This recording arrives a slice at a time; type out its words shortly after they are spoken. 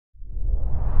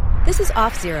This is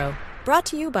OffZero, brought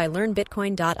to you by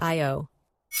LearnBitcoin.io.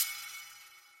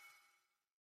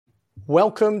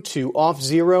 Welcome to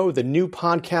OffZero, the new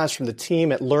podcast from the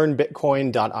team at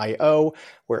LearnBitcoin.io,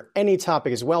 where any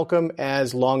topic is welcome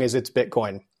as long as it's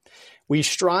Bitcoin. We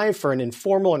strive for an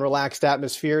informal and relaxed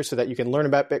atmosphere so that you can learn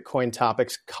about Bitcoin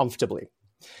topics comfortably.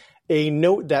 A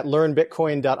note that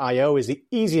LearnBitcoin.io is the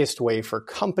easiest way for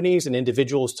companies and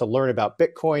individuals to learn about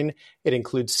Bitcoin. It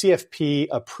includes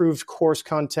CFP-approved course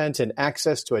content and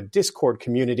access to a Discord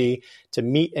community to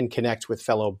meet and connect with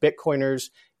fellow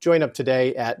Bitcoiners. Join up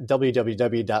today at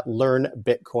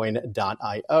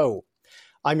www.learnbitcoin.io.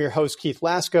 I'm your host, Keith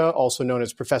Laska, also known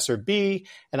as Professor B,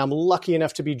 and I'm lucky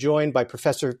enough to be joined by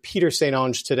Professor Peter St.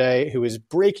 Onge today, who is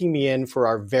breaking me in for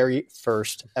our very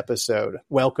first episode.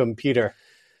 Welcome, Peter.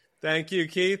 Thank you,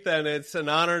 Keith, and it's an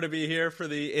honor to be here for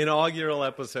the inaugural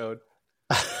episode.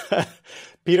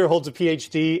 Peter holds a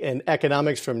PhD in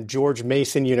economics from George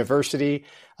Mason University,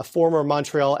 a former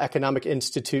Montreal Economic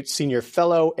Institute senior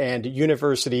fellow and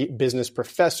university business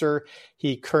professor.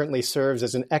 He currently serves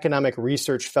as an economic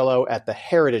research fellow at the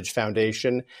Heritage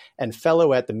Foundation and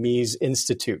fellow at the Mises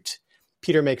Institute.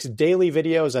 Peter makes daily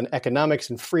videos on economics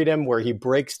and freedom where he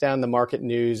breaks down the market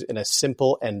news in a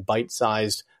simple and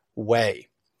bite-sized way.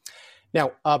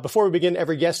 Now, before we begin,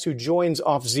 every guest who joins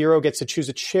OffZero gets to choose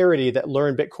a charity that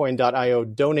LearnBitcoin.io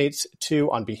donates to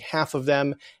on behalf of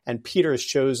them. And Peter has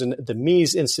chosen the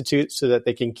Mises Institute so that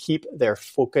they can keep their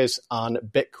focus on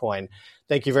Bitcoin.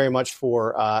 Thank you very much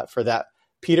for that,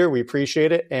 Peter. We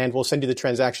appreciate it. And we'll send you the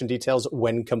transaction details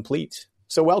when complete.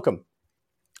 So welcome.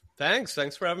 Thanks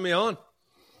for having me on.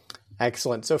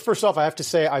 Excellent. So first off, I have to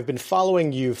say I've been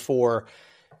following you for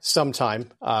some time.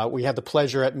 We had the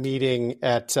pleasure at meeting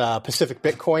at Pacific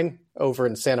Bitcoin over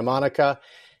in Santa Monica.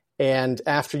 And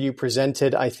after you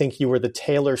presented, I think you were the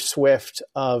Taylor Swift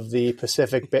of the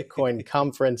Pacific Bitcoin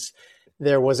conference.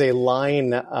 There was a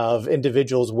line of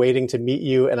individuals waiting to meet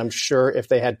you. And I'm sure if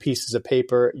they had pieces of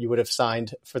paper, you would have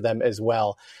signed for them as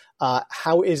well.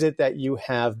 How is it that you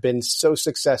have been so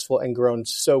successful and grown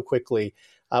so quickly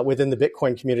within the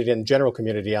Bitcoin community and general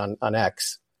community on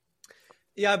X?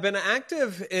 Yeah, I've been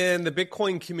active in the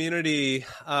Bitcoin community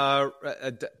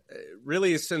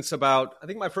really since about, I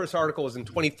think my first article was in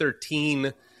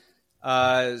 2013,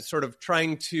 sort of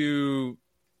trying to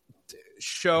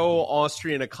show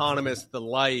Austrian economists the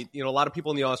light. You know, a lot of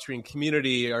people in the Austrian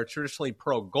community are traditionally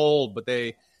pro-gold, but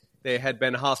they had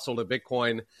been hostile to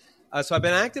Bitcoin. So I've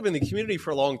been active in the community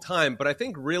for a long time, but I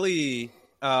think really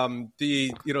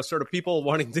the sort of people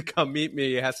wanting to come meet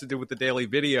me has to do with the daily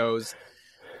videos.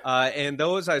 And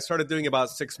those I started doing about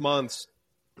 6 months.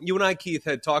 You and I, Keith,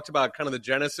 had talked about kind of the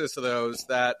genesis of those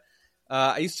that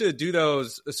I used to do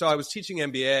those. So I was teaching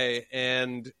MBA,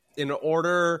 and in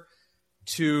order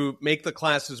to make the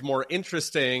classes more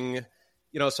interesting,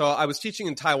 so I was teaching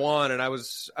in Taiwan, and I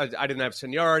didn't have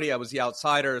seniority. I was the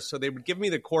outsider. So they would give me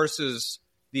the courses,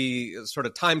 the sort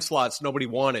of time slots nobody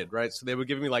wanted, right? So they would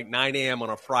give me like 9 a.m.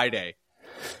 on a Friday,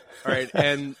 all right?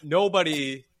 And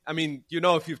nobody... I mean,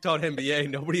 if you've taught MBA,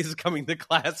 nobody is coming to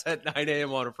class at 9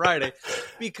 a.m. on a Friday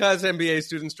because MBA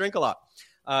students drink a lot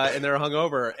and they're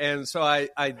hungover. And so I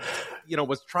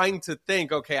was trying to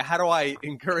think, okay, how do I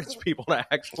encourage people to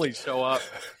actually show up?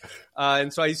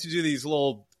 And so I used to do these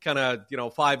little kind of,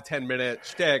 5-10 minute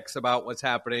shticks about what's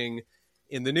happening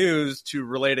in the news to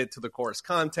relate it to the course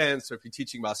content. So if you're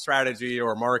teaching about strategy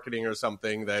or marketing or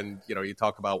something, then, you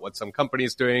talk about what some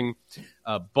company's doing,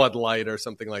 Bud Light or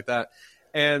something like that.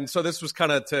 And so this was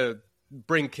kind of to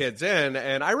bring kids in,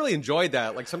 and I really enjoyed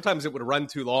that. Like sometimes it would run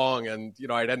too long, and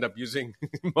I'd end up using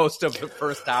most of the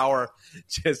first hour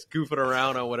just goofing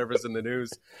around on whatever's in the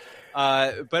news.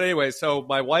 But anyway, so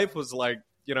my wife was like,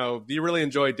 do you really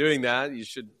enjoy doing that? You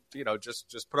should,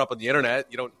 just put up on the internet.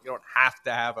 You don't have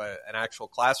to have an actual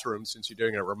classroom since you're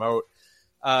doing it remote.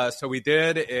 So we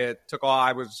did. It took off.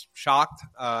 I was shocked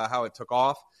how it took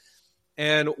off.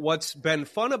 And what's been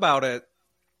fun about it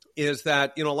is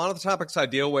that, a lot of the topics I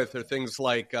deal with are things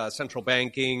like central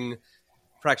banking,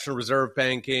 fractional reserve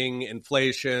banking,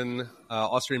 inflation,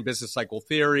 Austrian business cycle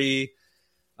theory,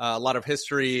 a lot of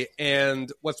history.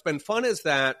 And what's been fun is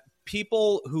that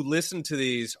people who listen to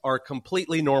these are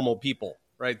completely normal people,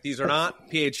 right? These are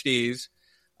not PhDs.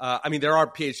 There are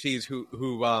PhDs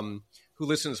who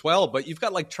listen as well, but you've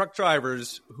got like truck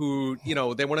drivers who,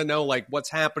 they want to know like what's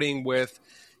happening with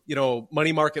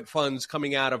money market funds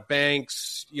coming out of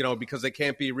banks, because they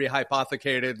can't be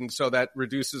rehypothecated. And so that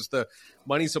reduces the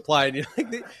money supply. And you're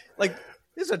like,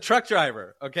 this is a truck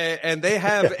driver, okay? And they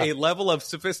have a level of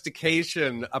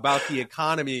sophistication about the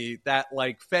economy that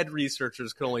like Fed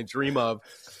researchers can only dream of.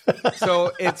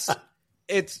 So it's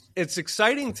it's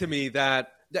exciting to me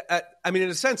that, I mean, in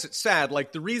a sense, it's sad.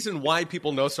 Like, the reason why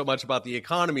people know so much about the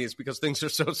economy is because things are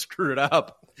so screwed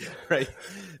up, right?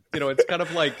 It's kind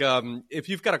of like if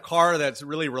you've got a car that's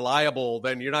really reliable,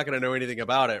 then you're not going to know anything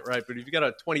about it, right? But if you've got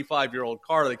a 25-year-old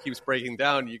car that keeps breaking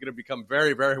down, you're going to become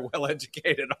very, very well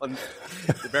educated on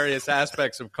the various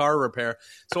aspects of car repair.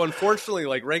 So unfortunately,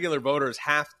 like, regular voters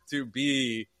have to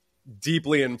be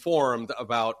deeply informed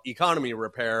about economy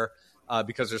repair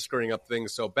because they're screwing up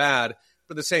things so bad.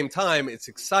 But at the same time, it's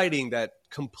exciting that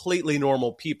completely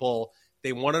normal people,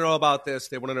 they want to know about this.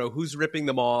 They want to know who's ripping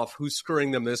them off, who's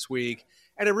screwing them this week.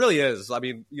 And it really is. I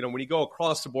mean, when you go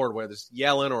across the board, whether it's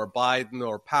Yellen or Biden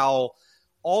or Powell,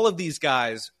 all of these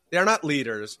guys, they're not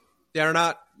leaders. They're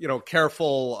not,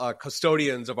 careful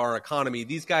custodians of our economy.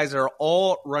 These guys are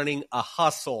all running a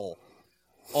hustle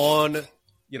on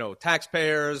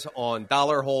taxpayers, on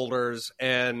dollar holders.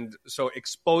 And so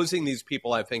exposing these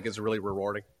people, I think, is really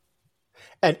rewarding.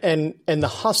 And the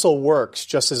hustle works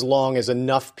just as long as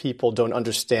enough people don't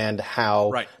understand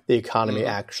how the economy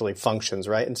actually functions,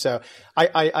 right? And so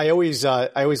I always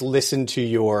listen to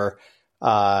your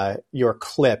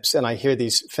clips, and I hear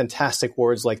these fantastic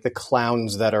words like the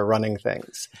clowns that are running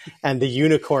things and the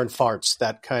unicorn farts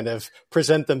that kind of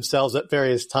present themselves at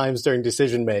various times during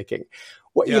decision making.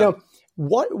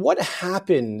 What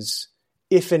happens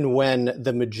if and when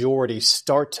the majority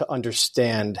start to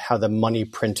understand how the money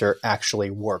printer actually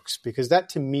works? Because that,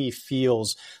 to me,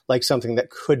 feels like something that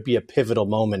could be a pivotal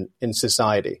moment in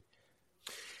society.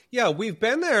 Yeah, we've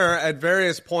been there at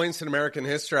various points in American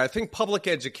history. I think public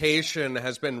education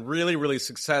has been really, really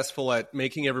successful at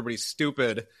making everybody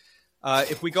stupid.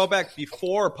 If we go back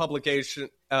before public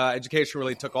education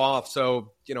really took off,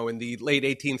 so, in the late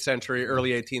 18th century, early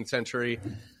 18th century,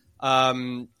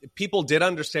 people did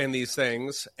understand these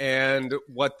things, and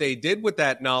what they did with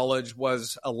that knowledge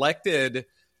was elected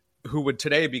who would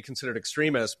today be considered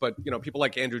extremists, but people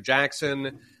like Andrew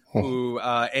Jackson, who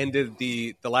ended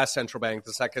the last central bank,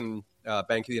 the second Bank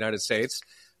of the United States.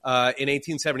 In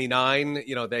 1879,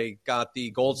 they got the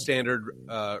gold standard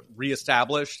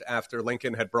reestablished after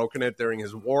Lincoln had broken it during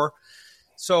his war.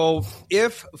 So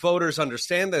if voters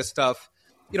understand this stuff,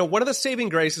 one of the saving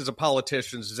graces of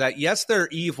politicians is that, yes, they're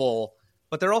evil,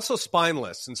 but they're also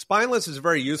spineless. And spineless is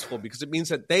very useful because it means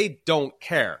that they don't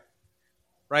care,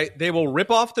 right? They will rip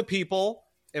off the people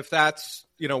if that's,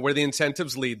 where the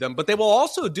incentives lead them. But they will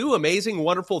also do amazing,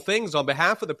 wonderful things on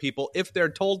behalf of the people if they're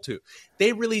told to.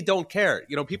 They really don't care.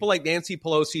 People like Nancy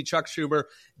Pelosi, Chuck Schumer,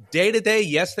 day to day,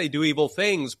 yes, they do evil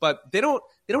things, but they don't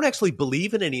actually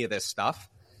believe in any of this stuff.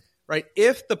 Right?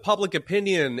 If the public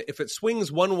opinion, if it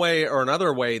swings one way or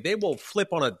another way, they will flip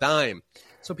on a dime.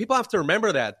 So people have to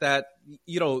remember that,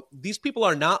 these people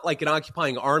are not like an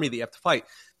occupying army that you have to fight.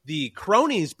 The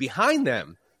cronies behind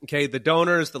them, okay, the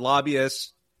donors, the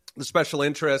lobbyists, the special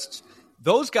interests,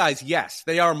 those guys, yes,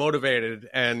 they are motivated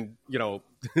and,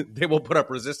 they will put up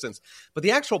resistance. But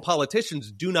the actual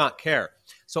politicians do not care.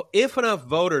 So if enough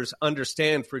voters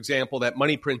understand, for example, that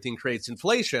money printing creates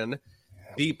inflation,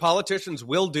 the politicians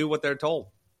will do what they're told.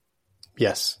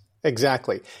 Yes,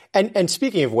 exactly. And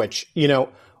speaking of which,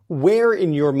 where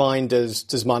in your mind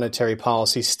does monetary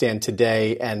policy stand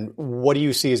today, and what do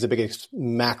you see as the biggest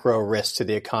macro risk to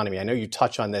the economy? I know you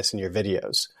touch on this in your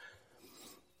videos.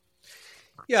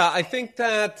 Yeah, I think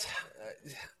that,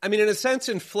 in a sense,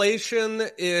 inflation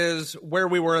is where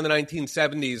we were in the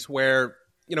 1970s, where,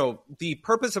 the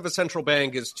purpose of a central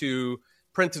bank is to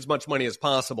print as much money as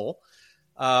possible.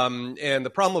 And the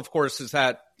problem, of course, is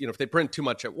that, if they print too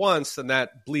much at once, then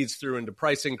that bleeds through into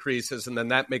price increases, and then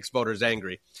that makes voters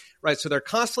angry, right? So they're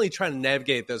constantly trying to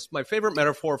navigate this. My favorite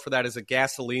metaphor for that is a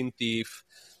gasoline thief.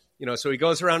 So he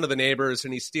goes around to the neighbors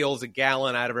and he steals a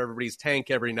gallon out of everybody's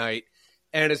tank every night.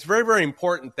 And it's very, very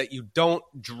important that you don't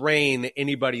drain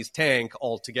anybody's tank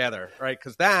altogether, right?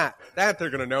 Because that they're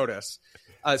going to notice.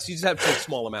 So you just have to take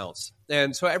small amounts.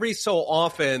 And so every so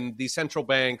often, the central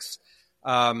banks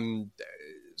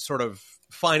sort of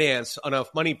finance enough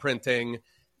money printing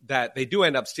that they do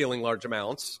end up stealing large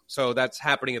amounts. So that's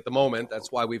happening at the moment.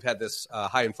 That's why we've had this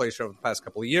high inflation over the past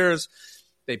couple of years.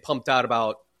 They pumped out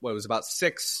about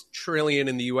 $6 trillion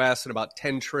in the U.S. and about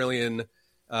 $10 trillion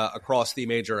across the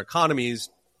major economies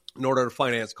in order to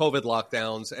finance COVID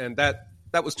lockdowns. And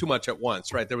that was too much at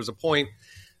once, right? There was a point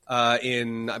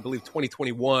in, I believe,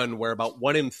 2021 where about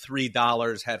 $1 in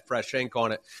 $3 had fresh ink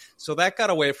on it. So that got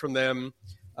away from them.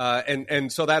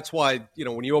 And so that's why,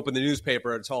 when you open the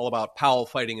newspaper, it's all about Powell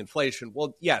fighting inflation.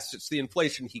 Well, yes, it's the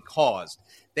inflation he caused.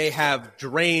 They have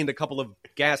drained a couple of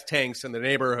gas tanks in the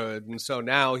neighborhood. And so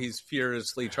now he's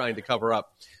furiously trying to cover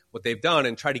up what they've done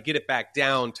and try to get it back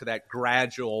down to that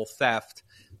gradual theft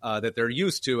that they're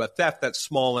used to, a theft that's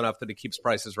small enough that it keeps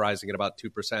prices rising at about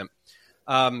 2%.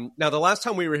 Now, the last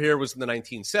time we were here was in the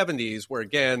 1970s, where,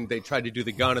 again, they tried to do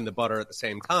the gun and the butter at the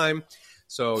same time.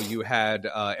 So you had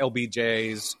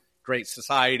LBJ's Great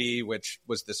Society, which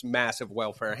was this massive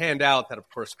welfare handout that, of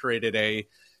course, created a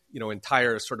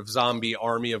entire sort of zombie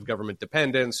army of government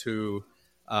dependents who,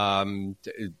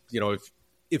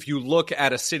 if you look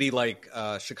at a city like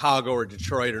Chicago or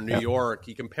Detroit or New York,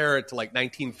 you compare it to like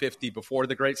 1950 before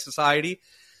the Great Society.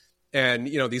 And,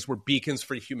 these were beacons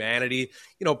for humanity.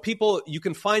 People, you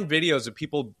can find videos of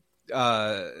people,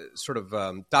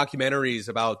 documentaries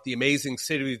about the amazing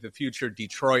city of the future,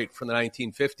 Detroit, from the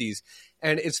 1950s.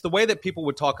 And it's the way that people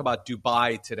would talk about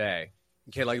Dubai today.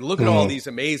 Okay, like look at all these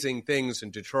amazing things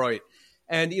in Detroit.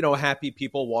 And, happy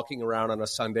people walking around on a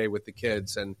Sunday with the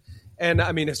kids. And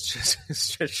I mean, it's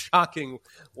just shocking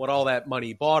what all that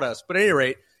money bought us. But at any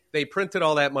rate, they printed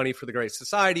all that money for the Great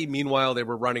Society. Meanwhile, they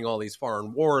were running all these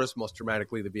foreign wars, most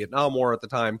dramatically the Vietnam War at the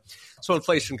time. So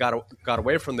inflation got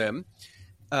away from them.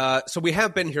 So we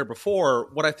have been here before.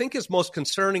 What I think is most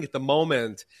concerning at the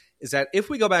moment is that if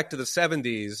we go back to the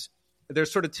 70s,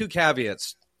 there's sort of two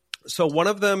caveats. So one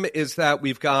of them is that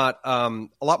we've got a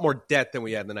lot more debt than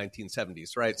we had in the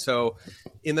 1970s, right? So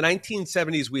in the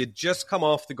 1970s, we had just come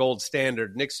off the gold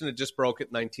standard. Nixon had just broke it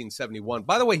in 1971.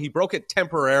 By the way, he broke it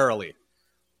temporarily.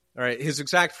 All right. His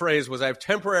exact phrase was, "I've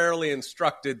temporarily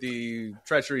instructed the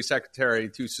Treasury Secretary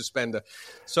to suspend the."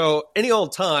 So any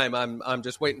old time, I'm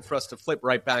just waiting for us to flip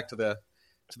right back to the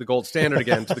gold standard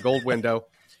again, to the gold window.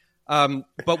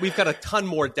 But we've got a ton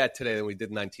more debt today than we did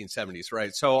in the 1970s,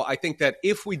 right? So I think that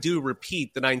if we do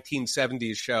repeat the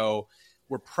 1970s show,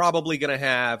 we're probably going to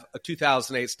have a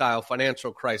 2008 style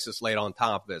financial crisis laid on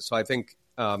top of it. So I think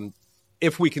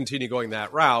if we continue going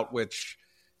that route, which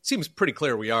seems pretty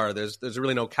clear we are, there's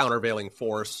really no countervailing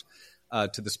force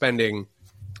to the spending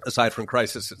aside from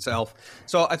crisis itself.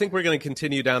 So I think we're going to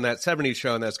continue down that 70s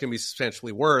show, and that's going to be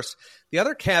substantially worse. The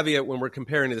other caveat when we're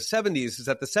comparing to the 70s is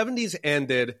that the 70s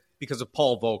ended because of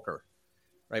Paul Volcker,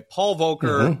 right? Paul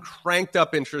Volcker cranked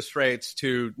up interest rates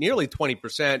to nearly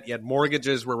 20%. You had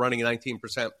mortgages were running at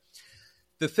 19%.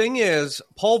 The thing is,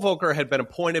 Paul Volcker had been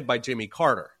appointed by Jimmy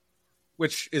Carter,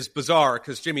 which is bizarre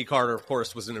because Jimmy Carter, of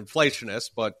course, was an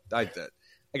inflationist, but I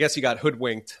guess he got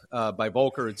hoodwinked by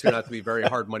Volcker, who turned out to be a very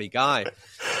hard money guy.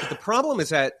 But the problem is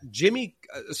that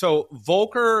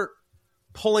Volcker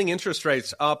pulling interest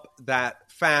rates up that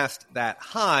fast, that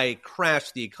high,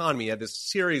 crashed the economy. He had this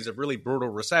series of really brutal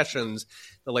recessions in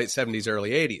the late 70s,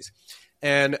 early 80s.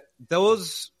 And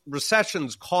those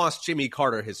recessions cost Jimmy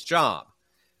Carter his job.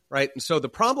 Right. And so the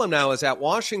problem now is that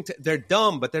Washington, they're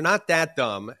dumb, but they're not that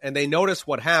dumb. And they notice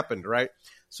what happened. Right.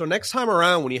 So next time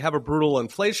around, when you have a brutal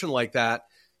inflation like that,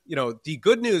 the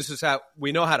good news is that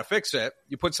we know how to fix it.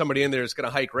 You put somebody in there that's going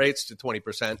to hike rates to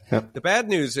 20%. Yep. The bad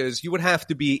news is you would have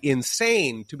to be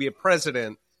insane to be a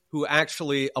president who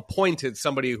actually appointed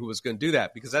somebody who was going to do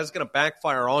that, because that's going to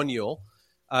backfire on you.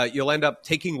 You'll end up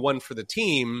taking one for the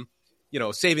team,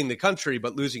 saving the country,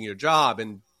 but losing your job.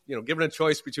 And given a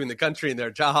choice between the country and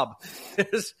their job,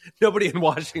 there's nobody in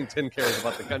Washington cares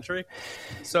about the country.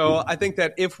 So I think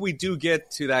that if we do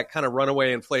get to that kind of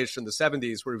runaway inflation in the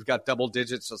 70s, where we've got double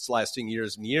digits that's lasting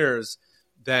years and years,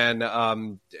 then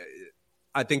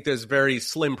I think there's very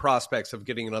slim prospects of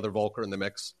getting another Volcker in the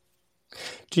mix.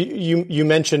 You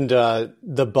mentioned the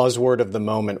buzzword of the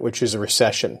moment, which is a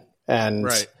recession. And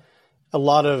right. A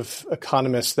lot of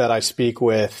economists that I speak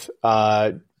with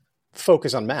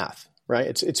focus on math.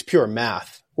 Right. It's pure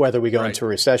math, whether we go into a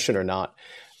recession or not.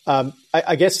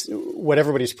 I guess what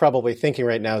everybody's probably thinking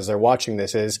right now as they're watching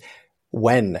this is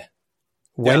when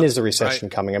is the recession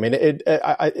coming? I mean,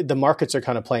 the markets are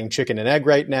kind of playing chicken and egg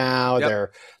right now.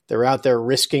 Yep. They're out there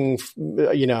risking,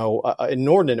 an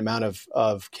inordinate amount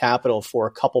of capital for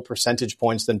a couple percentage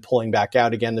points, then pulling back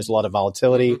out again. There's a lot of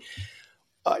volatility.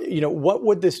 What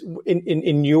would this,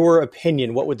 in your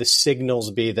opinion, what would the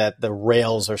signals be that the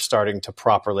rails are starting to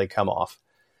properly come off?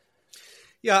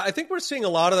 Yeah, I think we're seeing a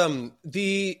lot of them.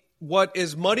 What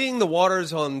is muddying the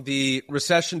waters on the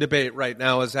recession debate right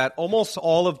now is that almost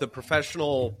all of the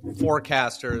professional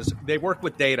forecasters, they work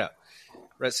with data,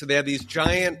 right? So they have these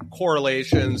giant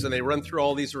correlations and they run through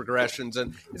all these regressions,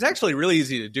 and it's actually really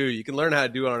easy to do. You can learn how to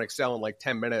do it on Excel in like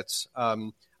 10 minutes.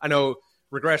 I know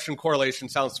regression correlation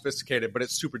sounds sophisticated, but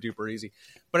it's super duper easy.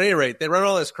 But at any rate, they run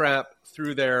all this crap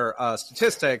through their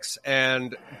statistics,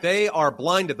 and they are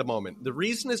blind at the moment. The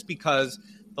reason is because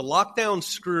the lockdown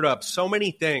screwed up so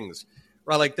many things,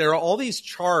 right? Like there are all these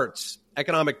charts,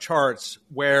 economic charts,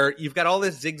 where you've got all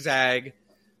this zigzag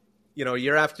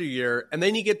year after year. And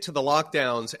then you get to the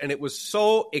lockdowns, and it was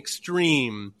so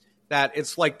extreme that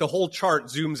it's like the whole chart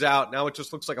zooms out. Now it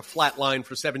just looks like a flat line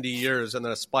for 70 years and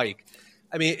then a spike.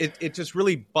 I mean, it just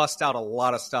really busts out a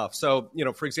lot of stuff. So,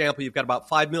 for example, you've got about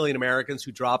 5 million Americans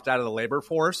who dropped out of the labor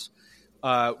force.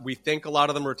 We think a lot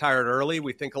of them retired early.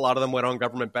 We think a lot of them went on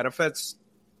government benefits.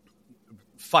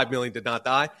 5 million did not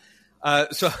die.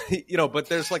 But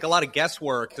there's like a lot of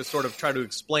guesswork to sort of try to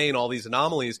explain all these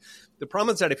anomalies. The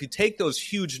problem is that if you take those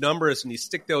huge numbers and you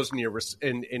stick those in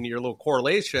your little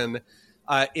correlation,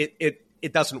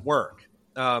 it doesn't work.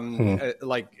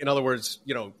 Like, in other words,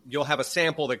 you'll have a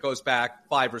sample that goes back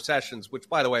 5 recessions, which,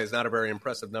 by the way, is not a very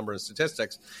impressive number in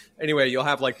statistics. Anyway, you'll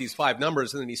have like these 5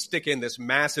 numbers, and then you stick in this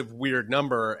massive weird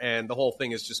number, and the whole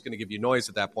thing is just going to give you noise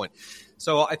at that point.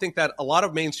 So I think that a lot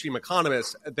of mainstream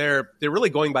economists, they're really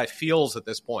going by feels at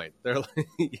this point. They're,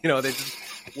 they just,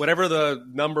 whatever the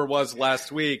number was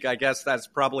last week, I guess that's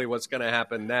probably what's going to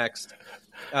happen next.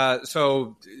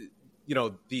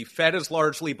 The Fed is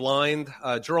largely blind.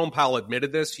 Jerome Powell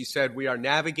admitted this. He said, we are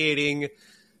navigating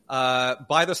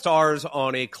by the stars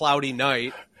on a cloudy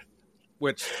night,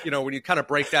 which, when you kind of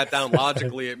break that down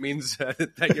logically, it means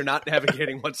that you're not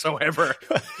navigating whatsoever.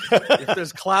 If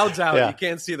there's clouds out, you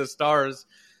can't see the stars.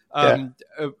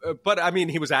 But, I mean,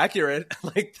 he was accurate.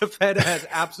 Like, the Fed has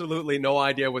absolutely no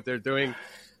idea what they're doing.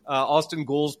 Austin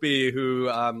Goolsbee,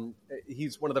 who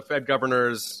he's one of the Fed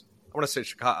governors, I want to say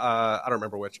Chicago, I don't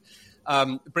remember which.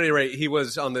 But at any rate, he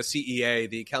was on the CEA,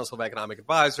 the Council of Economic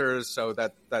Advisors. So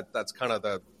that's kind of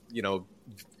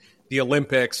the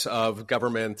Olympics of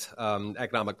government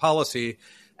economic policy.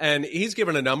 And he's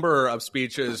given a number of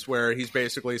speeches where he's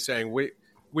basically saying,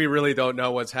 we really don't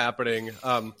know what's happening.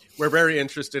 We're very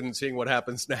interested in seeing what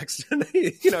happens next. And,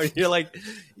 you're like,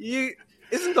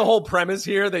 isn't the whole premise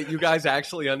here that you guys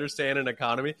actually understand an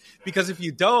economy? Because if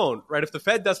you don't, right, if the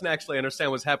Fed doesn't actually understand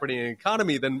what's happening in an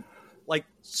economy, then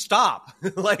stop.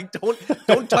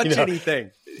 Don't touch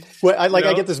anything. Well,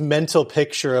 I get this mental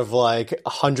picture of like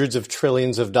hundreds of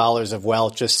trillions of dollars of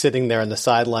wealth just sitting there on the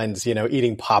sidelines,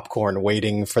 eating popcorn,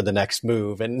 waiting for the next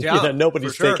move. And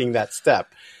nobody's taking that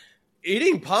step.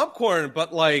 Eating popcorn,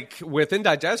 but like with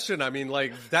indigestion, I mean,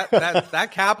 like that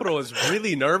capital is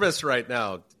really nervous right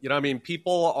now.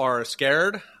 People are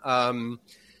scared.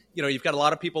 You've got a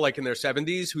lot of people like in their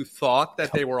 70s who thought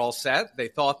that they were all set. They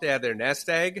thought they had their nest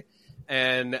egg.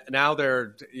 And now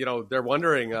they're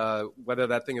wondering whether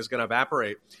that thing is going to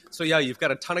evaporate. So, you've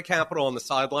got a ton of capital on the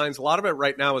sidelines. A lot of it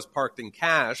right now is parked in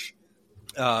cash,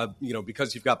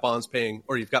 because you've got bonds paying,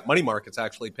 or you've got money markets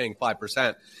actually paying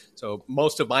 5%. So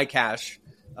most of my cash,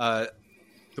 the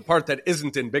part that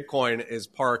isn't in Bitcoin is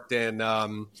parked in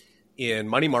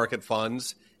money market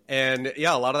funds. And,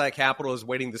 a lot of that capital is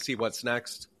waiting to see what's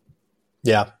next.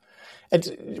 Yeah.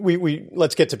 And we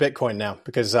let's get to Bitcoin now,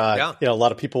 because a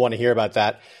lot of people want to hear about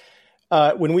that.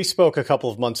 When we spoke a couple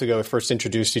of months ago, we first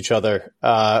introduced each other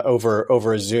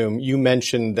over a Zoom. You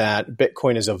mentioned that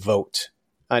Bitcoin is a vote,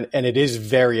 and it is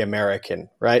very American,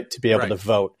 right, to be able to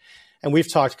vote. And we've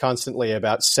talked constantly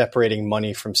about separating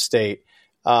money from state.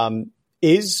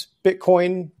 Is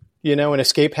Bitcoin, an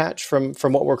escape hatch from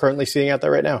what we're currently seeing out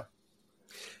there right now?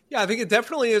 Yeah, I think it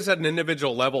definitely is at an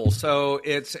individual level. So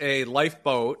it's a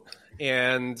lifeboat.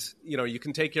 And, you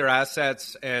can take your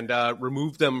assets and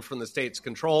remove them from the state's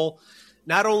control.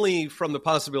 Not only from the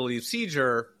possibility of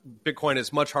seizure, Bitcoin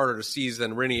is much harder to seize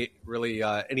than really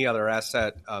any other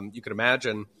asset you could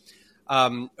imagine,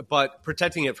 but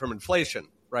protecting it from inflation,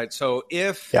 right? So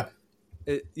if,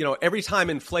 every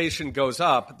time inflation goes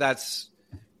up,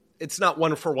 it's not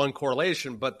one-for-one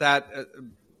correlation, but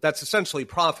that's essentially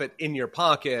profit in your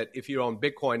pocket if you own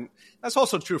Bitcoin. That's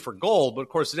also true for gold. But of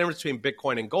course, the difference between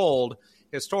Bitcoin and gold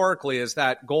historically is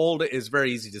that gold is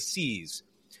very easy to seize.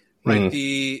 Right.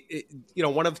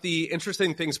 One of the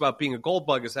interesting things about being a gold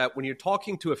bug is that when you're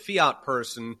talking to a fiat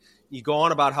person, you go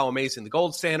on about how amazing the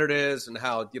gold standard is and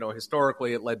how,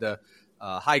 historically it led to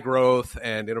high growth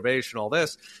and innovation, all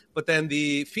this. But then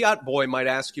the fiat boy might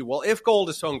ask you, well, if gold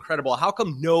is so incredible, how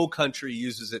come no country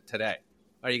uses it today?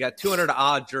 You got 200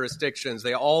 odd jurisdictions.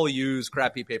 They all use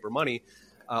crappy paper money.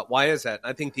 Why is that?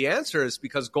 I think the answer is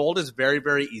because gold is very,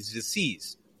 very easy to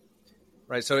seize.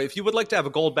 Right. So if you would like to have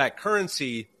a gold-backed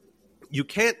currency, you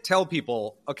can't tell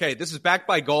people, okay, this is backed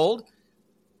by gold,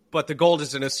 but the gold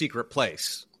is in a secret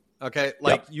place. Okay.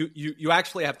 You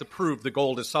actually have to prove the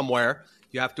gold is somewhere.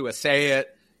 You have to assay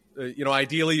it.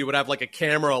 Ideally you would have like a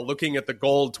camera looking at the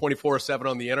gold 24/7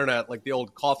 on the internet, like the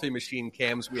old coffee machine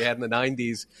cams we had in the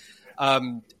 90s.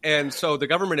 And so the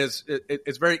government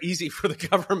it's very easy for the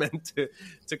government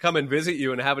to come and visit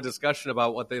you and have a discussion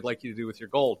about what they'd like you to do with your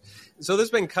gold. So this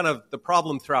has been kind of the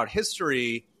problem throughout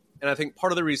history. And I think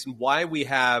part of the reason why we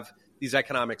have these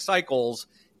economic cycles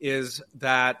is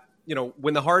that,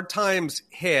 when the hard times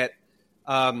hit,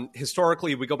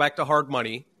 historically, we go back to hard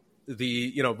money.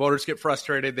 Voters get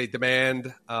frustrated. They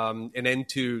demand an end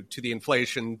to the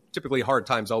inflation. Typically, hard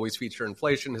times always feature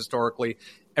inflation. Historically,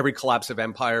 every collapse of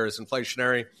empire is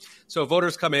inflationary. So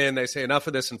voters come in, they say, enough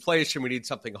of this inflation. We need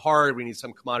something hard. We need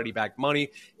some commodity-backed money.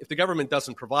 If the government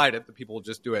doesn't provide it, the people will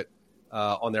just do it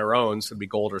on their own. So it'd be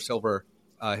gold or silver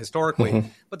historically. Mm-hmm.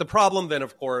 But the problem then,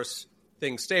 of course,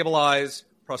 things stabilize,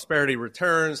 prosperity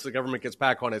returns, the government gets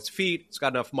back on its feet. It's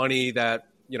got enough money that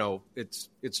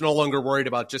it's no longer worried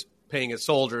about just paying its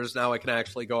soldiers. Now it can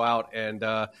actually go out and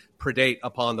predate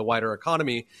upon the wider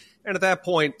economy. And at that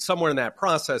point, somewhere in that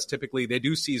process, typically they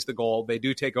do seize the gold, they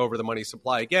do take over the money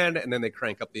supply again, and then they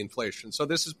crank up the inflation. So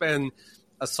this has been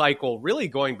a cycle really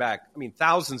going back,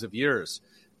 thousands of years.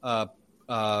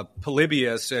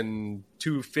 Polybius in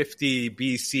 250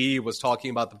 BC was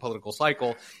talking about the political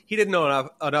cycle. He didn't know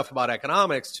enough about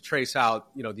economics to trace out,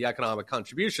 the economic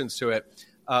contributions to it.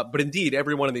 But indeed,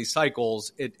 every one of these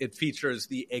cycles, it features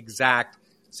the exact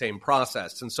same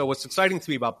process. And so what's exciting to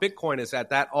me about Bitcoin is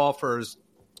that offers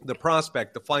the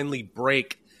prospect to finally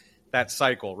break that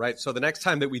cycle, right? So the next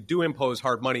time that we do impose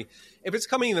hard money, if it's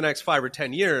coming in the next 5 or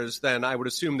 10 years, then I would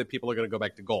assume that people are going to go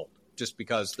back to gold just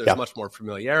because there's much more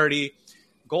familiarity.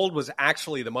 Gold was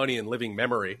actually the money in living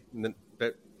memory. And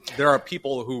there are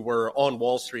people who were on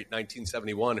Wall Street in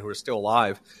 1971 who are still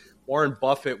alive. Warren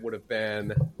Buffett would have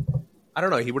been,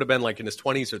 he would have been like in his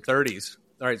 20s or 30s.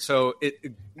 All right, so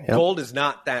gold is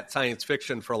not that science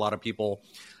fiction for a lot of people.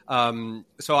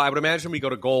 So I would imagine we go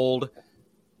to gold.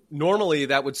 Normally,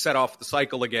 that would set off the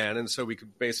cycle again, and so we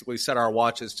could basically set our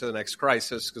watches to the next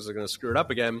crisis because they're going to screw it up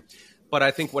again. But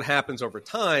I think what happens over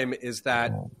time is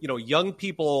that, young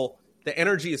people, the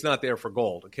energy is not there for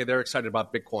gold. Okay, they're excited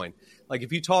about Bitcoin. Like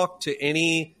if you talk to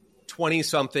any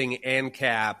 20-something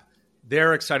ANCAP,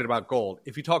 they're excited about gold.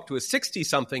 If you talk to a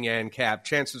 60-something ANCAP,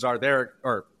 chances are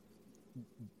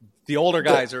the older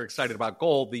guys are excited about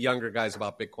gold, the younger guys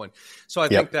about Bitcoin. So I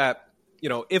think that,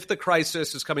 if the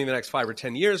crisis is coming in the next 5 or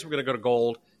 10 years, we're going to go to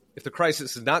gold. If the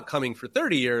crisis is not coming for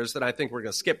 30 years, then I think we're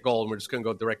going to skip gold and we're just going to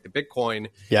go direct to Bitcoin.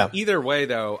 Yeah. Either way,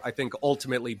 though, I think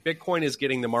ultimately Bitcoin is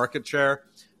getting the market share.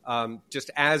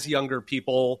 Just as younger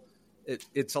people,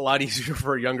 it's a lot easier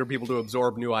for younger people to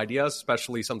absorb new ideas,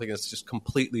 especially something that's just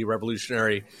completely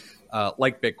revolutionary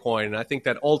like Bitcoin. And I think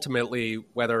that ultimately,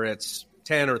 whether it's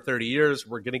 10 or 30 years,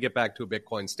 we're going to get back to a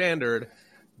Bitcoin standard.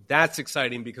 That's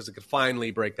exciting because it could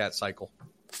finally break that cycle.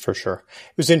 For sure.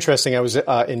 It was interesting. I was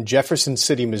in Jefferson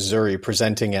City, Missouri,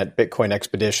 presenting at Bitcoin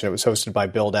Expedition. It was hosted by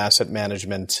Build Asset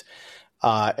Management,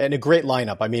 and a great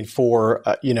lineup.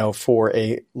 For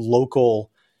a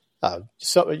local,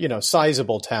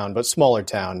 sizable town, but smaller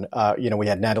town. We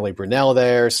had Natalie Brunell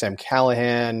there, Sam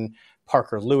Callahan,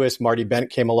 Parker Lewis, Marty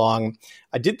Bent came along.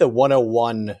 I did the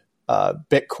 101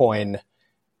 Bitcoin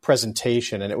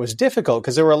presentation, and it was difficult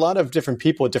because there were a lot of different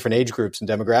people with different age groups and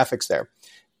demographics there.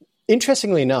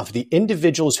 Interestingly enough, the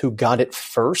individuals who got it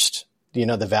first,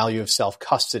 the value of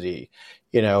self-custody,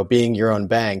 being your own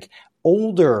bank,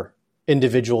 older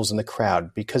individuals in the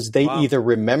crowd, because they either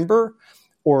remember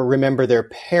their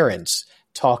parents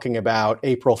talking about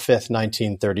April 5th,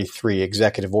 1933,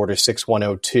 Executive Order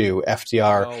 6102,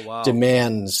 FDR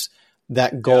demands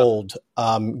that gold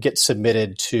get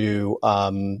submitted to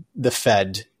the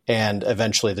Fed and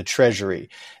eventually the Treasury.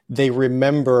 They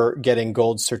remember getting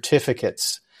gold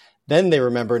certificates. Then they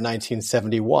remember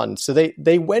 1971. So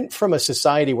they went from a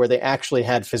society where they actually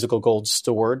had physical gold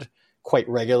stored quite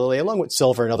regularly, along with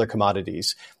silver and other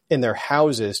commodities, in their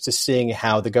houses, to seeing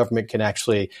how the government can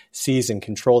actually seize and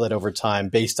control that over time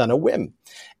based on a whim.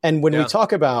 And when we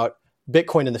talk about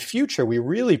Bitcoin in the future, we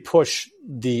really push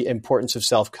the importance of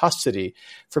self-custody.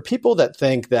 For people that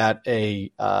think that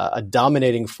a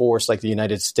dominating force like the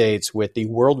United States with the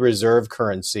world reserve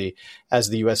currency as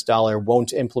the US dollar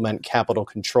won't implement capital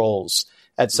controls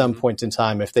at some point in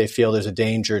time if they feel there's a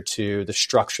danger to the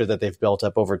structure that they've built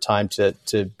up over time to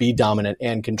be dominant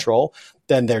and control,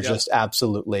 then they're just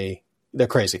they're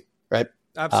crazy, right?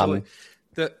 Absolutely.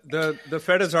 The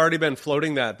Fed has already been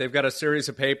floating that. They've got a series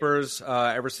of papers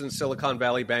ever since Silicon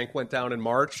Valley Bank went down in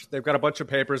March. They've got a bunch of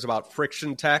papers about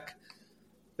friction tech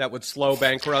that would slow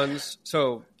bank runs.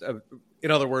 So,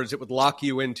 in other words, it would lock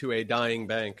you into a dying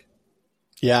bank.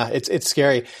 Yeah, it's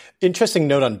scary. Interesting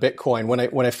note on Bitcoin.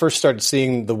 When I first started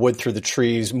seeing the wood through the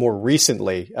trees more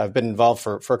recently, I've been involved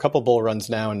for a couple bull runs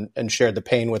now and shared the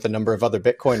pain with a number of other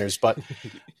Bitcoiners. But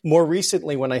more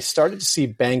recently, when I started to see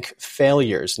bank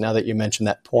failures, now that you mentioned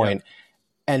that point,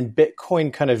 and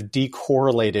Bitcoin kind of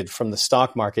decorrelated from the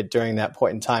stock market during that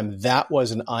point in time, that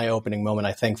was an eye-opening moment,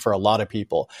 I think, for a lot of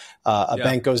people. A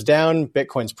bank goes down,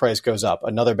 Bitcoin's price goes up.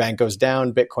 Another bank goes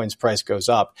down, Bitcoin's price goes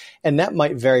up. And that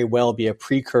might very well be a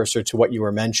precursor to what you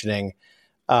were mentioning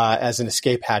as an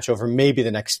escape hatch over maybe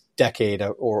the next decade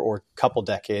or couple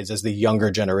decades as the younger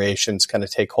generations kind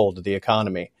of take hold of the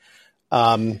economy.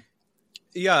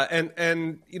 Yeah,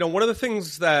 and one of the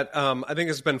things that I think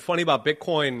has been funny about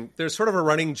Bitcoin, there's sort of a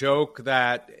running joke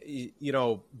that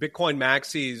Bitcoin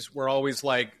maxis were always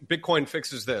like, Bitcoin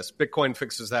fixes this, Bitcoin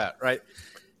fixes that, right?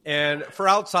 And for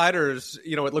outsiders,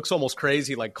 it looks almost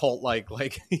crazy, like cult-like,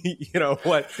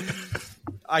 what?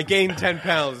 I gained 10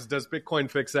 pounds. Does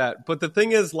Bitcoin fix that? But the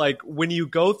thing is, like, when you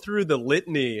go through the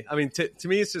litany, I mean, to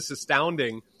me, it's just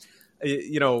astounding.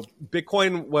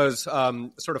 Bitcoin was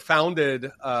sort of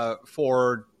founded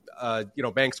for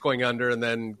banks going under and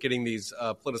then getting these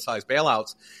politicized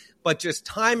bailouts. But just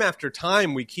time after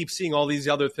time, we keep seeing all these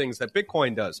other things that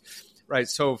Bitcoin does, right?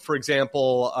 So, for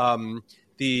example,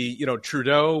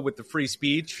 Trudeau with the free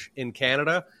speech in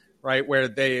Canada, right, where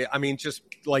they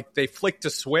flicked a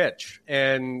switch,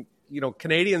 and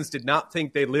Canadians did not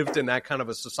think they lived in that kind of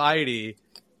a society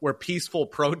where peaceful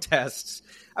protests.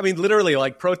 I mean, literally,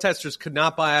 like, protesters could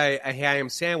not buy a ham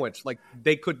sandwich. Like,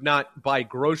 they could not buy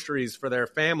groceries for their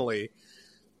family.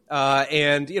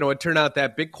 It turned out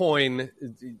that Bitcoin,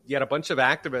 you had a bunch of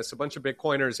activists, a bunch of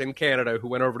Bitcoiners in Canada who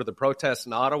went over to the protests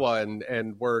in Ottawa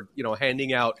and were,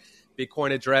 handing out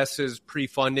Bitcoin addresses,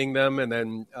 pre-funding them, and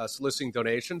then soliciting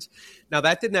donations. Now,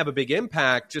 that didn't have a big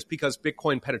impact just because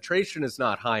Bitcoin penetration is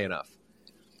not high enough,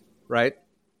 right?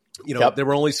 There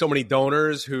were only so many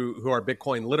donors who are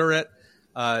Bitcoin literate.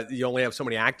 You only have so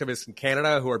many activists in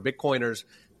Canada who are Bitcoiners.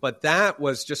 But that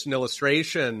was just an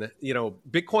illustration.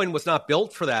 Bitcoin was not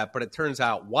built for that, but it turns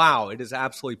out, wow, it is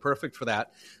absolutely perfect for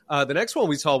that. The next one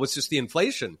we saw was just the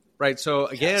inflation, right? So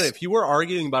again, if you were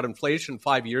arguing about inflation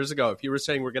 5 years ago, if you were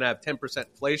saying we're going to have 10%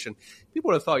 inflation, people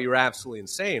would have thought you were absolutely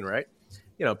insane, right?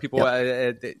 People,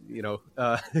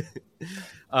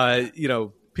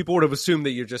 people would have assumed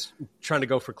that you're just trying to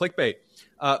go for clickbait.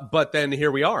 But then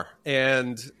here we are.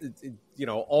 And,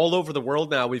 all over the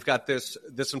world now, we've got this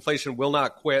inflation will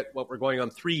not quit. What we're going on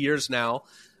 3 years now.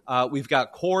 We've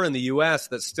got core in the U.S.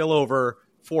 that's still over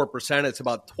 4%. It's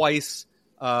about twice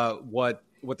what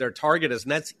their target is.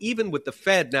 And that's even with the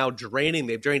Fed now draining.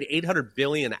 They've drained $800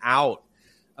 billion out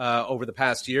over the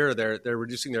past year. They're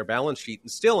reducing their balance sheet.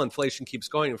 And still inflation keeps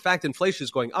going. In fact, inflation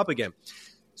is going up again.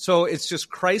 So it's just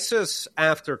crisis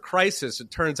after crisis.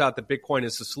 It turns out that Bitcoin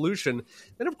is the solution.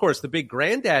 And of course, the big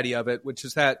granddaddy of it, which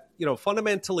is that,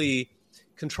 fundamentally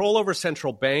control over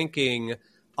central banking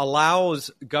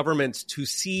allows governments to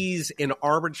seize an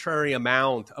arbitrary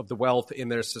amount of the wealth in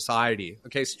their society.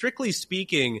 Okay, strictly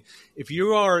speaking, if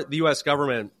you are the U.S.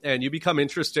 government and you become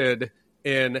interested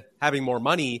in having more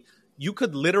money, you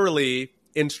could literally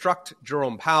instruct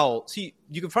Jerome Powell. See,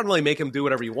 you can fundamentally make him do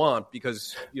whatever you want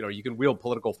because, you can wield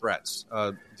political threats.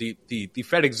 The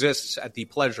Fed exists at the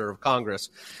pleasure of Congress.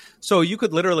 So you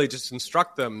could literally just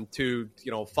instruct them to,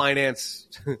 finance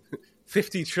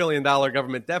 $50 trillion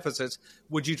government deficits.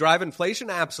 Would you drive inflation?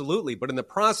 Absolutely. But in the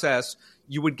process,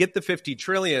 you would get the $50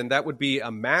 trillion. That would be a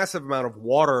massive amount of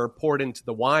water poured into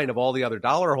the wine of all the other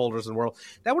dollar holders in the world.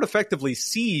 That would effectively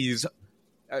seize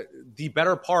the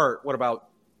better part,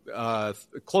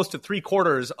 close to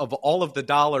 3/4 of all of the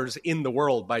dollars in the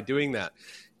world by doing that.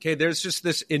 Okay, there's just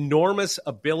this enormous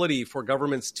ability for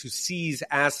governments to seize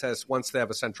assets once they have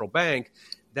a central bank.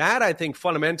 That, I think,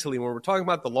 fundamentally, when we're talking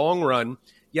about the long run,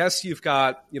 yes, you've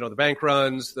got, the bank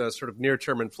runs, the sort of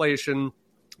near-term inflation,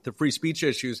 the free speech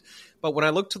issues. But when I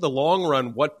look to the long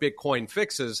run, what Bitcoin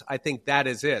fixes, I think that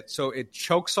is it. So it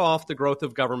chokes off the growth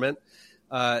of government.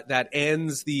 That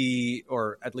ends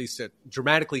or at least it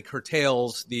dramatically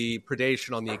curtails the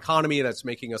predation on the economy that's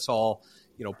making us all,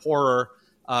 poorer.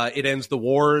 It ends the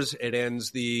wars. It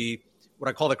ends what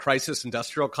I call the crisis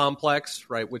industrial complex,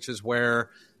 right, which is where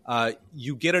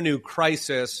you get a new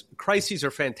crisis. Crises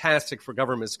are fantastic for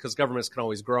governments because governments can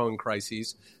always grow in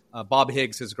crises. Bob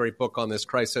Higgs has a great book on this,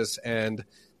 Crisis and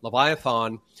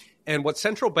Leviathan. And what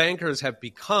central bankers have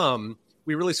become,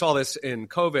 we really saw this in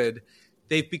COVID,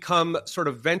 they've become sort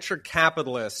of venture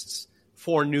capitalists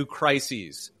for new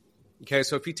crises. Okay,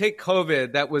 so if you take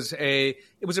COVID, it was a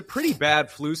pretty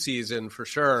bad flu season for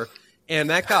sure. And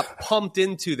that got pumped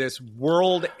into this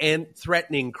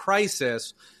world-threatening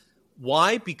crisis.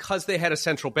 Why? Because they had a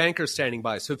central banker standing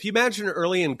by. So if you imagine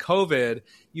early in COVID,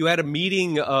 you had a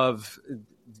meeting of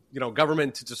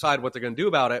government to decide what they're going to do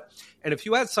about it. And if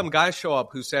you had some guy show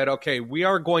up who said, okay, we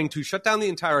are going to shut down the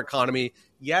entire economy.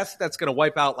 Yes, that's going to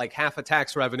wipe out like half a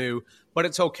tax revenue, but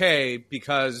it's okay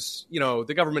because,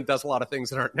 the government does a lot of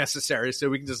things that aren't necessary. So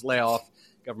we can just lay off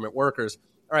government workers.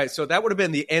 All right. So that would have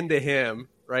been the end of him,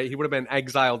 right? He would have been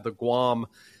exiled to Guam.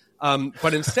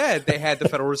 But instead they had the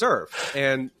Federal Reserve,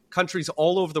 and countries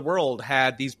all over the world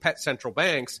had these pet central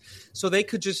banks. So they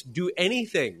could just do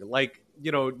anything. Like,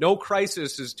 no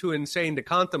crisis is too insane to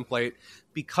contemplate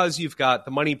because you've got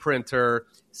the money printer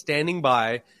standing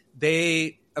by.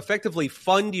 They effectively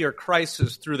fund your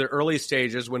crisis through the early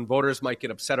stages when voters might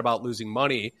get upset about losing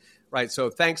money, right? So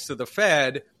thanks to the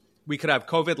Fed, we could have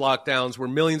COVID lockdowns where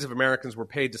millions of Americans were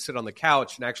paid to sit on the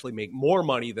couch and actually make more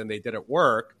money than they did at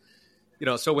work.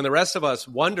 So when the rest of us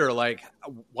wonder, like,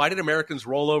 why did Americans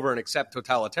roll over and accept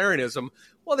totalitarianism?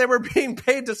 Well, they were being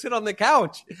paid to sit on the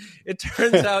couch. It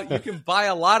turns out you can buy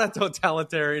a lot of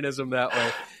totalitarianism that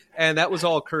way. And that was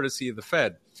all courtesy of the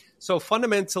Fed. So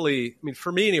fundamentally,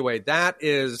 for me anyway, that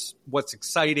is what's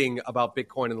exciting about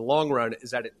Bitcoin in the long run,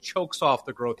 is that it chokes off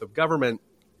the growth of government.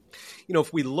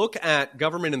 If we look at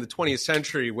government in the 20th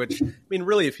century, which,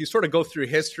 really, if you sort of go through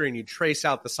history and you trace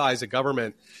out the size of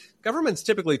government, governments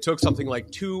typically took something like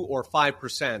 2 or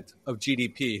 5% of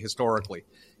GDP historically.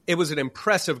 It was an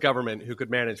impressive government who could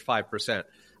manage 5%.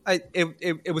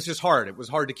 It was just hard. It was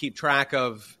hard to keep track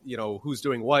of, who's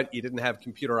doing what. You didn't have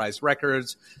computerized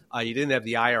records. You didn't have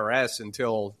the IRS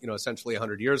until, essentially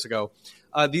 100 years ago.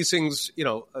 These things,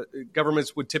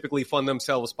 governments would typically fund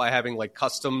themselves by having like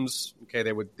customs. Okay,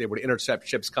 they would intercept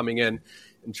ships coming in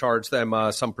and charge them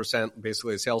some percent,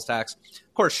 basically a sales tax.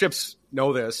 Of course, ships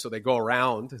know this, so they go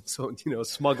around. So,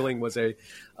 smuggling was a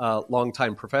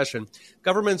long-time profession.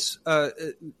 Governments,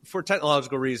 for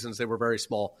technological reasons, they were very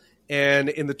small. And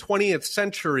in the 20th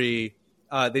century,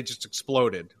 they just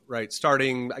exploded, right?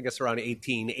 Starting, I guess, around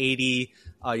 1880,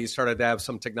 you started to have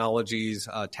some technologies,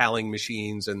 tallying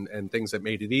machines and things that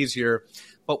made it easier.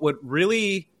 But what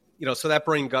really, so that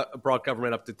brought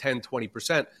government up to 10,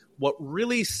 20%. What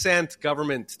really sent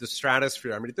government to the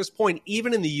stratosphere, at this point,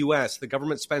 even in the U.S., the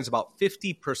government spends about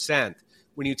 50%.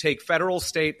 When you take federal,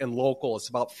 state, and local, it's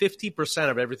about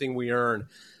 50% of everything we earn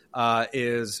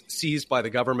is seized by the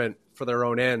government for their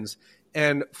own ends.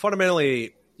 And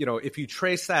fundamentally, if you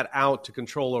trace that out to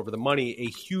control over the money, a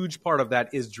huge part of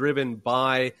that is driven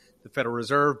by the Federal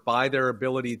Reserve, by their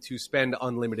ability to spend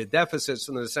unlimited deficits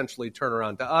and then essentially turn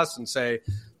around to us and say,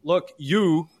 look,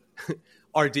 you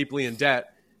are deeply in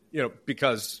debt,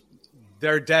 because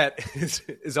their debt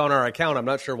is on our account. I'm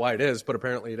not sure why it is, but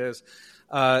apparently it is.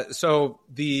 So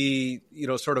the,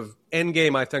 sort of end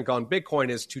game, I think, on Bitcoin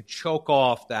is to choke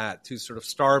off that, to sort of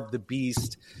starve the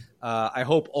beast. I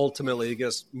hope ultimately it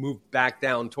gets moved back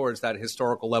down towards that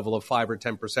historical level of 5 or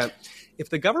 10%. If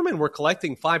the government were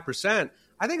collecting 5%,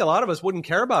 I think a lot of us wouldn't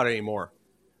care about it anymore.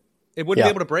 It wouldn't be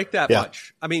able to break that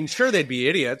much. Sure, they'd be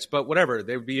idiots, but whatever.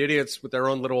 They would be idiots with their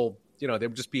own little, they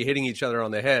would just be hitting each other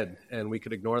on the head, and we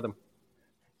could ignore them.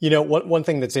 One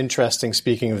thing that's interesting,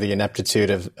 speaking of the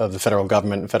ineptitude of the federal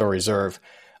government and Federal Reserve,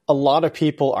 a lot of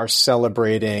people are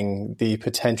celebrating the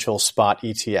potential spot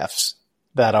ETFs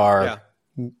that are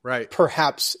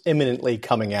perhaps imminently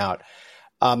coming out.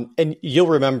 And you'll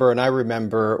remember, and I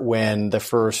remember, when the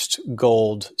first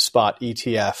gold spot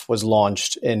ETF was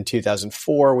launched in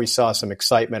 2004, we saw some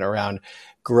excitement around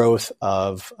growth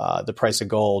of the price of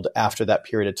gold after that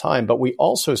period of time. But we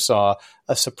also saw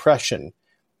a suppression,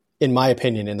 in my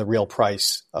opinion, in the real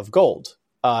price of gold.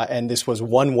 And this was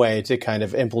one way to kind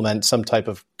of implement some type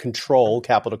of control,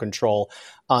 capital control,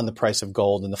 on the price of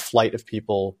gold and the flight of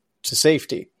people to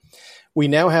safety. We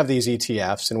now have these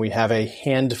ETFs, and we have a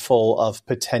handful of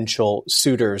potential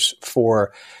suitors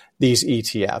for these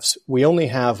ETFs. We only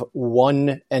have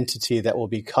one entity that will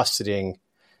be custodying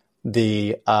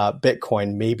the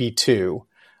Bitcoin, maybe two,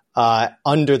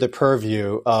 under the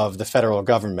purview of the federal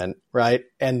government, right?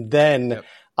 And then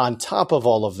on top of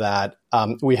all of that,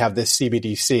 we have this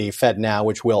CBDC, FedNow,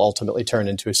 which will ultimately turn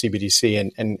into a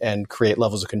CBDC and create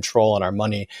levels of control on our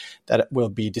money that will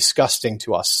be disgusting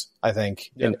to us, I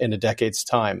think, in a decade's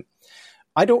time.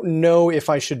 I don't know if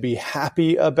I should be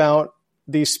happy about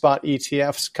these spot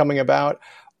ETFs coming about,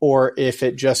 or if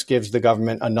it just gives the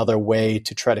government another way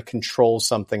to try to control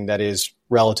something that is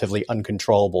relatively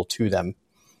uncontrollable to them.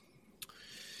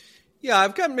 Yeah,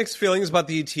 I've got mixed feelings about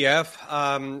the ETF.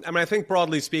 I think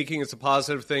broadly speaking, it's a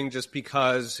positive thing just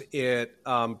because it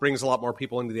brings a lot more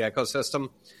people into the ecosystem.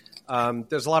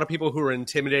 There's a lot of people who are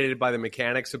intimidated by the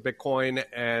mechanics of Bitcoin,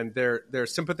 and they're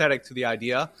sympathetic to the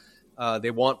idea.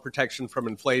 They want protection from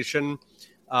inflation.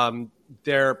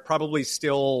 They're probably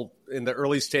still in the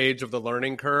early stage of the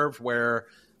learning curve where,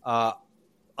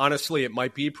 honestly, it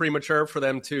might be premature for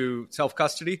them to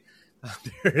self-custody.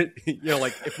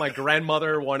 Like if my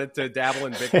grandmother wanted to dabble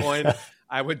in Bitcoin,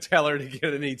 I would tell her to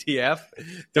get an ETF.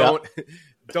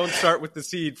 Don't start with the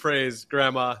seed phrase,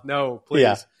 Grandma. No,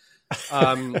 please.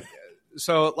 Yeah.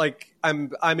 So like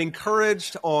I'm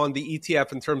encouraged on the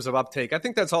ETF in terms of uptake. I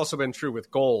think that's also been true with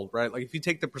gold, right? Like if you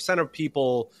take the percent of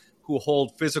people who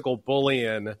hold physical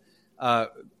bullion,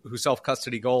 who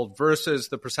self-custody gold versus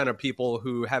the percent of people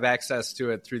who have access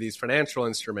to it through these financial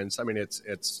instruments, I mean,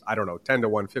 it's I don't know, 10 to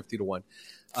 1, 50 to 1.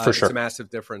 For sure. It's a massive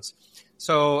difference.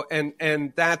 So,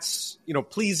 and that's,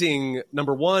 pleasing,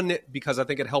 number one, because I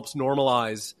think it helps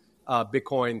normalize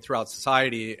Bitcoin throughout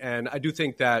society. And I do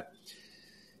think that,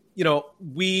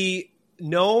 we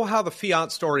know how the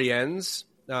fiat story ends.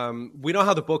 We know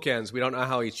how the book ends. We don't know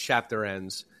how each chapter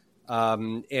ends.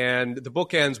 And the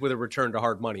book ends with a return to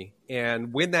hard money.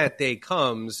 And when that day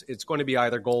comes, it's going to be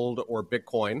either gold or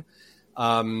Bitcoin.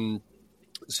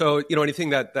 So, anything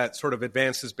that sort of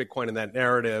advances Bitcoin in that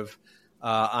narrative,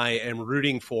 I am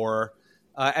rooting for.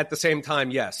 At the same time,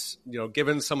 yes,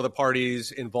 given some of the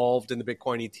parties involved in the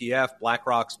Bitcoin ETF,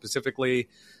 BlackRock specifically,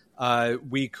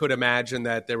 we could imagine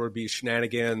that there would be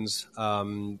shenanigans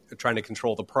trying to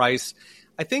control the price.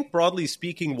 I think broadly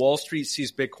speaking, Wall Street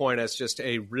sees Bitcoin as just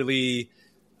a really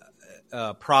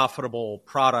profitable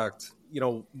product.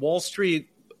 Wall Street,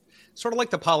 sort of like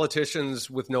the politicians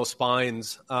with no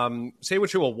spines, say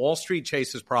what you will, Wall Street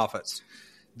chases profits.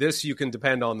 This, you can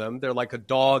depend on them. They're like a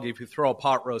dog. If you throw a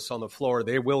pot roast on the floor,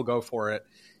 they will go for it.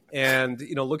 And,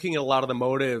 looking at a lot of the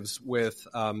motives with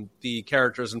the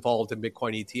characters involved in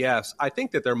Bitcoin ETFs, I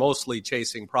think that they're mostly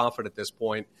chasing profit at this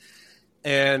point.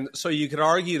 And so you could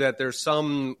argue that there's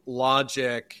some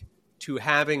logic to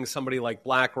having somebody like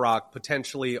BlackRock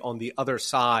potentially on the other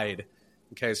side.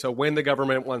 Okay, so when the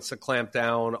government wants to clamp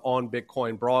down on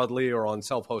Bitcoin broadly or on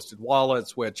self-hosted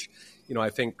wallets, which, I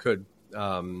think could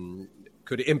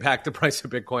impact the price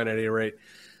of Bitcoin at any rate,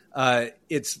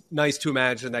 it's nice to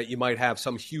imagine that you might have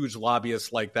some huge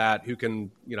lobbyist like that who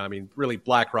can, really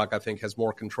BlackRock, I think, has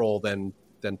more control than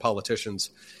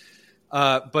politicians.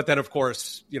 But then, of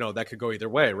course, that could go either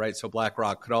way, right? So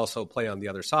BlackRock could also play on the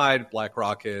other side.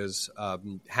 BlackRock is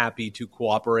happy to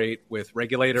cooperate with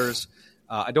regulators.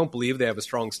 I don't believe they have a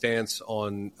strong stance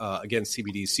on against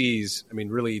CBDCs. I mean,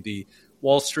 really, the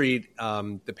Wall Street,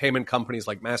 the payment companies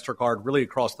like MasterCard, really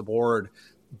across the board,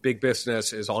 big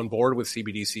business is on board with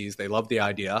CBDCs. They love the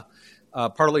idea.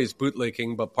 Partly it's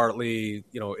bootlicking, but partly,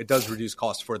 it does reduce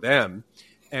costs for them.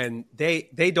 And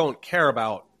they don't care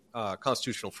about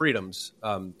constitutional freedoms.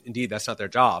 Indeed, that's not their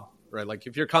job, right? Like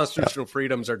if your constitutional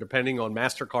freedoms are depending on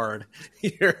MasterCard,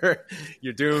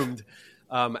 you're doomed.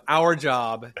 Our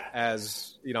job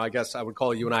as, I guess I would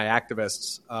call you and I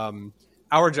activists,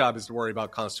 our job is to worry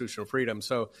about constitutional freedom.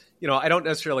 So, I don't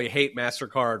necessarily hate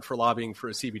MasterCard for lobbying for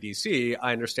a CBDC.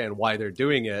 I understand why they're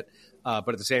doing it. But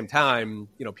at the same time,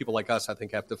 people like us, I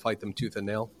think, have to fight them tooth and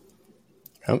nail.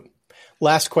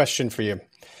 Last question for you.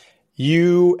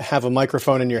 You have a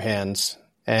microphone in your hands,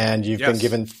 and you've been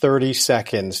given 30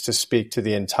 seconds to speak to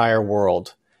the entire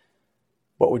world.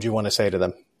 What would you want to say to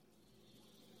them?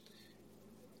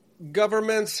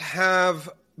 Governments have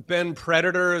been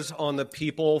predators on the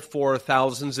people for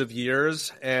thousands of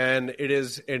years, and it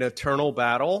is an eternal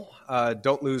battle.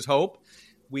 Don't lose hope.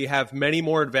 We have many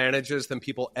more advantages than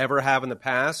people ever have in the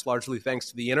past, largely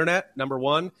thanks to the internet, number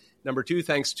one. Number two,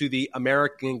 thanks to the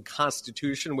American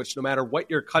Constitution, which no matter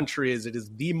what your country is, it is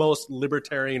the most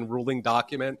libertarian ruling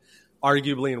document,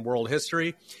 arguably in world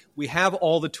history. We have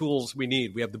all the tools we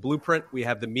need. We have the blueprint. We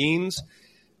have the means.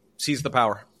 Seize the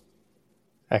power.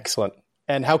 Excellent.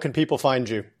 And how can people find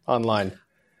you online?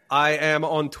 I am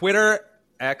on Twitter,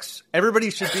 X. Everybody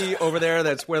should be over there.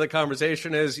 That's where the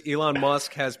conversation is. Elon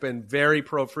Musk has been very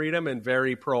pro-freedom and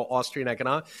very pro-Austrian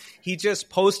economics. He just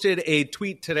posted a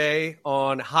tweet today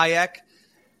on Hayek.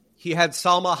 He had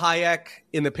Salma Hayek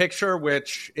in the picture,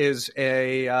 which is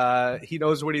he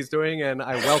knows what he's doing, and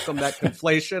I welcome that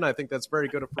conflation. I think that's very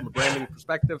good from a branding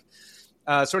perspective.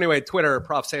 So anyway, Twitter,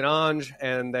 Prof. St. Onge,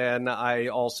 and then I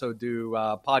also do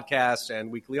podcasts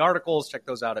and weekly articles. Check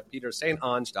those out at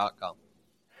petersaintonge.com.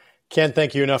 Can't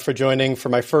thank you enough for joining for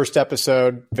my first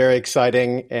episode. Very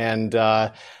exciting. And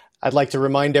I'd like to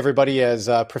remind everybody as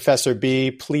Professor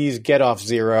B, please get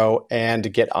OffZero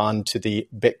and get on to the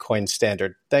Bitcoin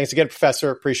standard. Thanks again,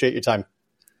 Professor. Appreciate your time.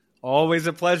 Always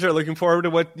a pleasure. Looking forward to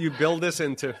what you build this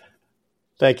into.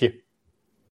 Thank you.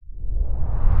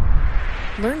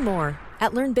 Learn more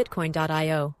at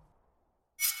learnbitcoin.io.